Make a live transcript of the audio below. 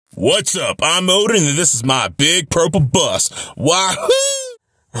What's up? I'm Odin, and this is my big purple bus. Wahoo!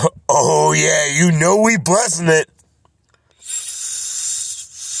 Oh, yeah, you know we blessing it.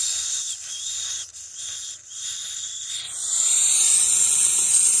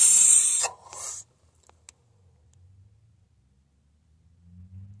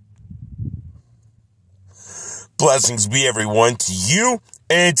 Blessings be everyone to you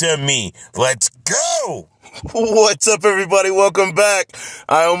and to me. Let's go! What's up, everybody? Welcome back.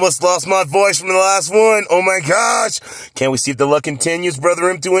 I almost lost my voice from the last one. Oh my gosh. Can we see if the luck continues, Brother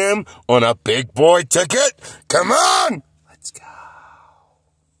M2M, on a big boy ticket? Come on! Let's go.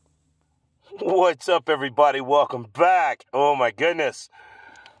 What's up, everybody? Welcome back. Oh my goodness.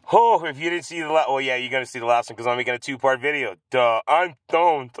 Oh, if you didn't see the last, oh yeah, you're going to see the last one because I'm making a two-part video. Duh, I'm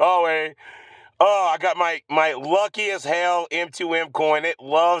stoned. Oh, I got my lucky as hell M2M coin. It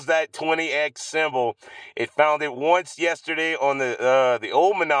loves that 20X symbol. It found it once yesterday on the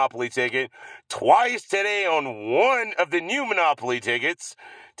old Monopoly ticket, twice today on one of the new Monopoly tickets,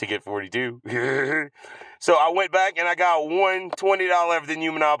 ticket 42. So I went back and I got one $20 of the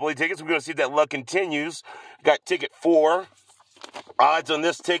new Monopoly tickets. We're going to see if that luck continues. Got ticket 4. Odds on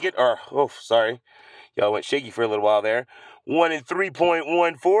this ticket are, y'all went shaky for a little while there. 1 in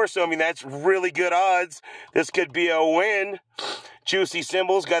 3.14, so I mean that's really good odds. This could be a win. Juicy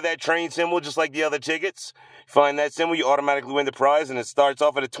symbols, got that train symbol just like the other tickets. Find that symbol, you automatically win the prize, and it starts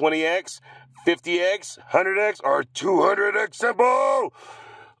off at a 20X, 50X, 100X, or 200X symbol.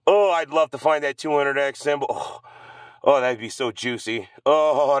 Oh, I'd love to find that 200X symbol. Oh, that'd be so juicy.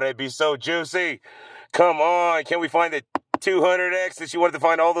 Oh, that'd be so juicy. Come on, can we find the 200X that you wanted to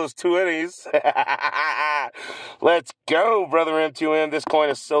find all those 20s? Let's go, Brother M2M. This coin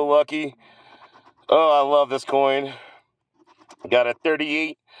is so lucky. Oh, I love this coin. Got a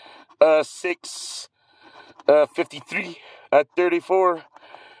 38, 6, 53, 34,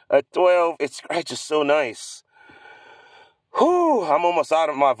 12. It scratches so nice. Whew, I'm almost out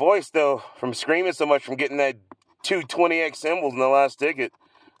of my voice, though, from screaming so much from getting that 220X symbols in the last ticket.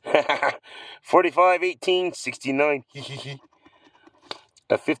 45, 18, 69.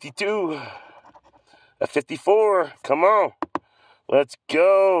 A 52. A 54. Come on. Let's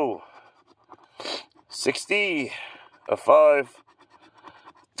go. 60. A 5.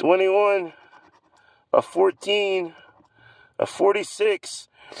 21. A 14. A 46.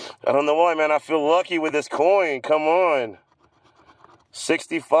 I don't know why, man. I feel lucky with this coin. Come on.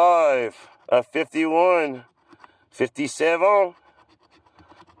 65. A 51. 57.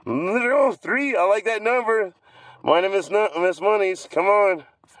 3. I like that number. My name is Miss Monies. Come on.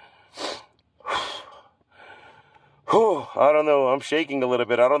 I don't know. I'm shaking a little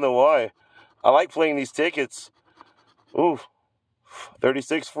bit. I don't know why. I like playing these tickets. Ooh.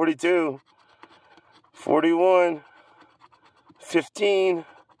 36, 42. 41. 15.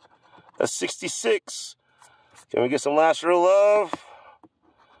 A 66. Can we get some last real love?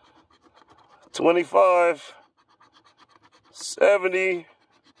 25. 70.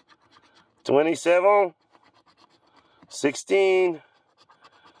 27, 16,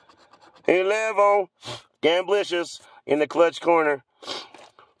 11, Gamblicious in the clutch corner.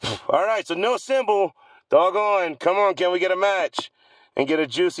 All right, so no symbol. Doggone. Come on, can we get a match and get a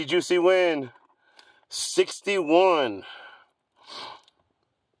juicy, juicy win? 61.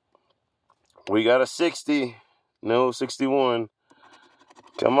 We got a 60. No, 61.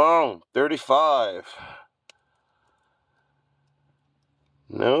 Come on, 35.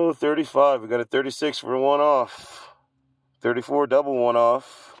 No, 35. We got a 36 for a one-off. 34, double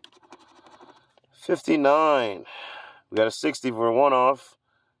one-off. 59. We got a 60 for a one-off.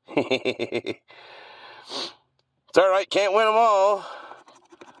 It's all right. Can't win them all.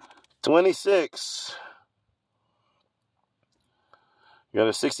 26. We got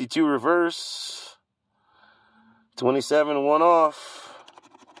a 62 reverse. 27, one-off.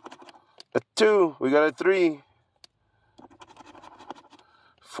 A 2. We got a 3.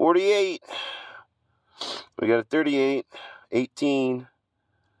 48. We got a 38, 18,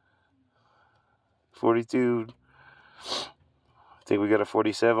 42. I think we got a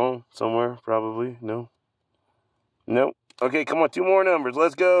 47 somewhere, probably. No. Nope. Okay, come on, 2 more numbers.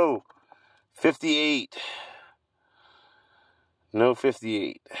 Let's go. 58. No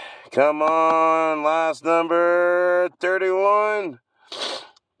 58. Come on, last number, 31.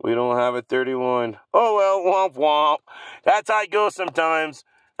 We don't have a 31. Oh, well, womp womp. That's how it goes sometimes.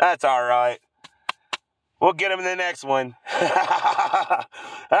 That's all right. We'll get him in the next one. All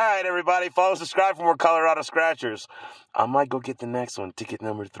right, everybody. Follow, subscribe for more Colorado Scratchers. I might go get the next one. Ticket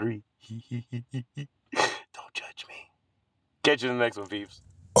number 3. Don't judge me. Catch you in the next one, peeps.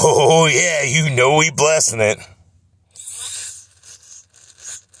 Oh, yeah, you know we blessing it.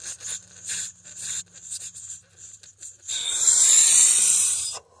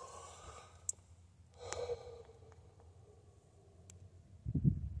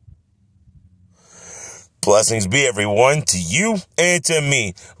 Blessings be, everyone, to you and to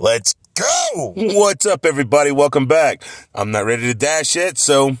me. Let's go! What's up, everybody? Welcome back. I'm not ready to dash yet,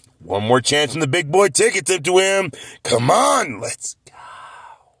 so one more chance from the big boy ticket tip to him. Come on, let's go.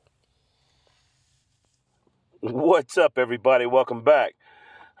 What's up, everybody? Welcome back.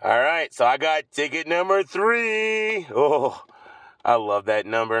 All right, so I got ticket number 3. Oh, I love that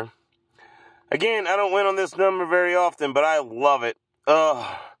number. Again, I don't win on this number very often, but I love it.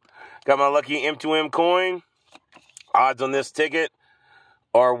 Got my lucky M2M coin. Odds on this ticket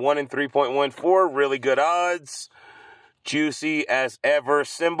are 1 in 3.14. Really good odds. Juicy as ever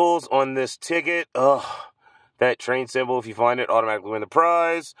symbols on this ticket. That train symbol, if you find it, automatically win the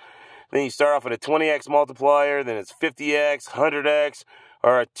prize. Then you start off with a 20x multiplier. Then it's 50x, 100x,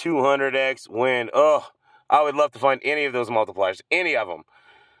 or a 200x win. I would love to find any of those multipliers. Any of them.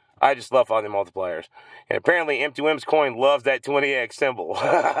 I just love finding multipliers. And apparently M2M's coin loves that 20x symbol. Come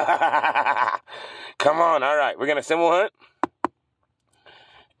on. All right. We're going to symbol hunt.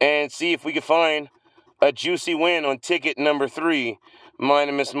 And see if we can find a juicy win on ticket number 3. Mine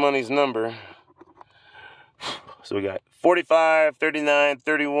and Miss Money's number. So we got 45, 39,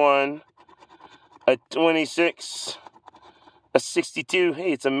 31, a 26, a 62.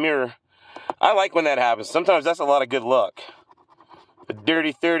 Hey, it's a mirror. I like when that happens. Sometimes that's a lot of good luck. A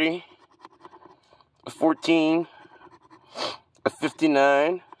dirty 30, a 14, a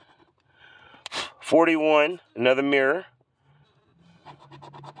 59, 41, another mirror,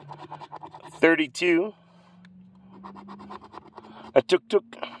 32, a tuk-tuk,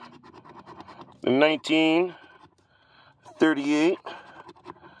 a 19, 38,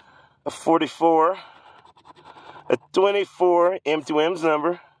 a 44, a 24, M2M's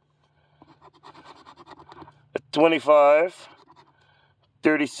number, a 25,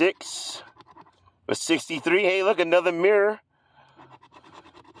 36, a 63. Hey, look, another mirror.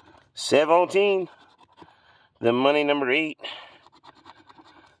 17, the money number 8,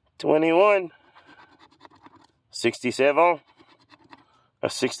 21, 67, a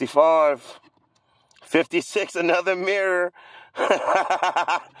 65, 56, another mirror.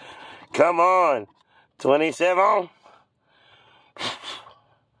 Come on. 27.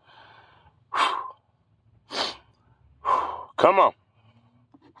 Come on.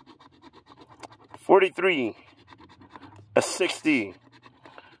 43. A 60.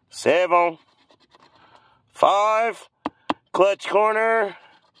 7. 5. Clutch corner.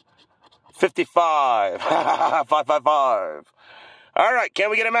 55. 555. All right, can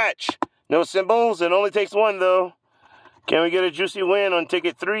we get a match? No symbols. It only takes one, though. Can we get a juicy win on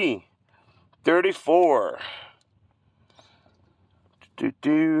ticket 3? 34.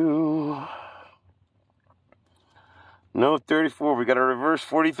 No 34. We got a reverse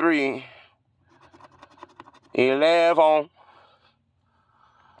 43. 11.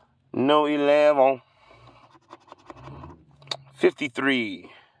 No 11. 53.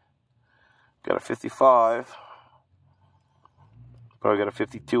 Got a 55. Probably got a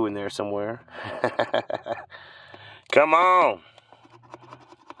 52 in there somewhere. Come on.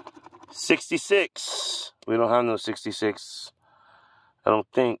 66. We don't have no 66. I don't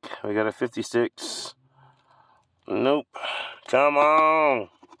think. We got a 56. Nope. Come on.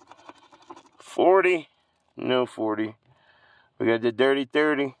 40. No 40. We got the dirty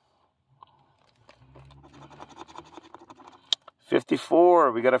 30.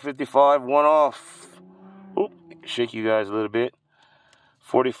 54. We got a 55. One off. Oop. Shake you guys a little bit.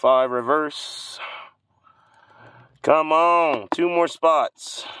 45 reverse. Come on. 2 more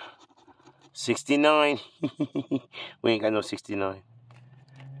spots. 69. We ain't got no 69.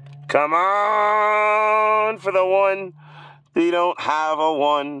 Come on for the 1. They don't have a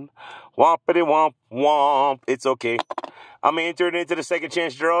 1. Wompity womp womp. It's okay. I'm entered into the second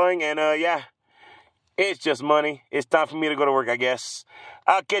chance drawing, and yeah, it's just money. It's time for me to go to work, I guess.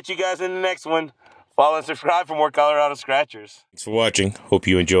 I'll catch you guys in the next one. Follow and subscribe for more Colorado Scratchers. Thanks for watching. Hope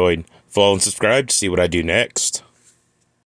you enjoyed. Follow and subscribe to see what I do next.